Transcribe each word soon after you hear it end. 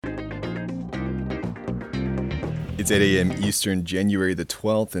It's 8 a.m. Eastern, January the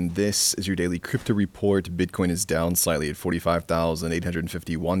 12th, and this is your daily crypto report. Bitcoin is down slightly at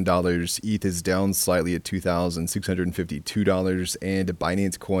 $45,851. ETH is down slightly at $2,652, and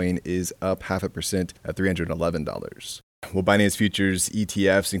Binance Coin is up 0.5% at $311. Well, Binance Futures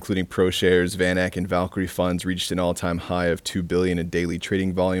ETFs, including ProShares, VanEck, and Valkyrie funds, reached an all-time high of $2 billion in daily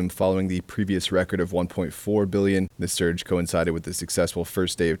trading volume following the previous record of $1.4 billion. This surge coincided with the successful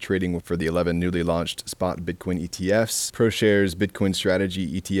first day of trading for the 11 newly launched spot Bitcoin ETFs. ProShares Bitcoin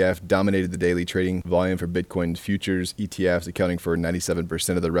Strategy ETF dominated the daily trading volume for Bitcoin Futures ETFs, accounting for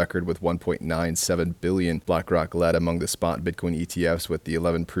 97% of the record with $1.97 billion. BlackRock led among the spot Bitcoin ETFs, with the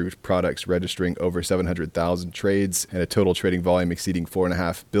 11 proved products registering over 700,000 trades and a total trading volume exceeding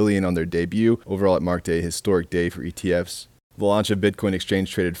 $4.5 billion on their debut. Overall, it marked a historic day for ETFs. The launch of Bitcoin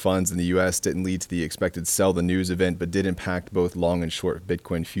exchange-traded funds in the U.S. didn't lead to the expected sell the news event, but did impact both long and short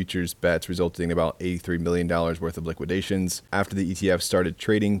Bitcoin futures bets, resulting in about $83 million worth of liquidations. After the ETF started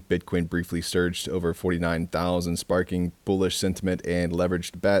trading, Bitcoin briefly surged to over 49,000, sparking bullish sentiment and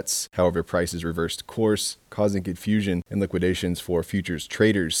leveraged bets. However, prices reversed course, causing confusion and liquidations for futures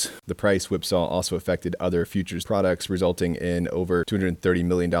traders. The price whipsaw also affected other futures products, resulting in over $230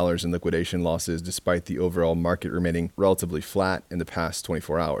 million in liquidation losses, despite the overall market remaining relatively flat in the past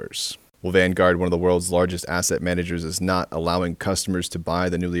 24 hours. Well, Vanguard, one of the world's largest asset managers, is not allowing customers to buy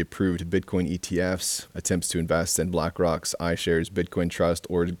the newly approved Bitcoin ETFs. Attempts to invest in BlackRock's iShares Bitcoin Trust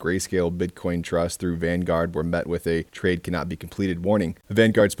or Grayscale Bitcoin Trust through Vanguard were met with a trade cannot be completed warning. A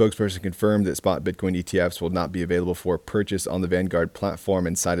Vanguard spokesperson confirmed that spot Bitcoin ETFs will not be available for purchase on the Vanguard platform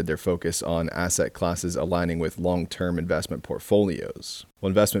and cited their focus on asset classes aligning with long-term investment portfolios. Well,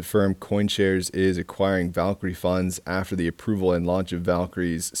 investment firm CoinShares is acquiring Valkyrie funds after the approval and launch of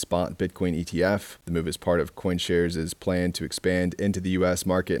Valkyrie's spot Bitcoin ETF. The move is part of CoinShares' plan to expand into the U.S.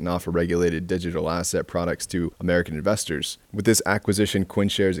 market and offer regulated digital asset products to American investors. With this acquisition,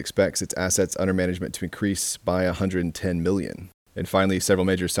 CoinShares expects its assets under management to increase by $110 million. And finally, several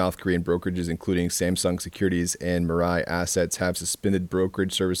major South Korean brokerages, including Samsung Securities and Mirai Assets, have suspended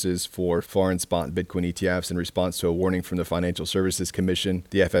brokerage services for foreign spot Bitcoin ETFs in response to a warning from the Financial Services Commission.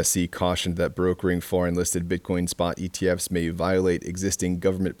 The FSC cautioned that brokering foreign-listed Bitcoin spot ETFs may violate existing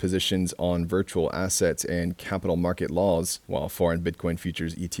government positions on virtual assets and capital market laws. While foreign Bitcoin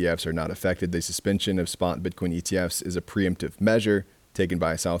futures ETFs are not affected, the suspension of spot Bitcoin ETFs is a preemptive measure taken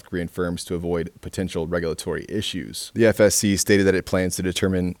by South Korean firms to avoid potential regulatory issues. The FSC stated that it plans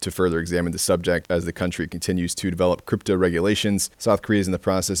to further examine the subject as the country continues to develop crypto regulations. South Korea is in the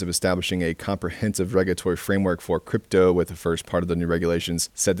process of establishing a comprehensive regulatory framework for crypto, with the first part of the new regulations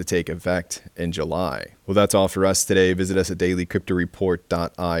set to take effect in July. Well, that's all for us today. Visit us at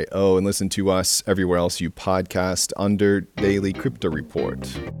dailycryptoreport.io and listen to us everywhere else you podcast under Daily Crypto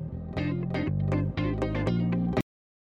Report.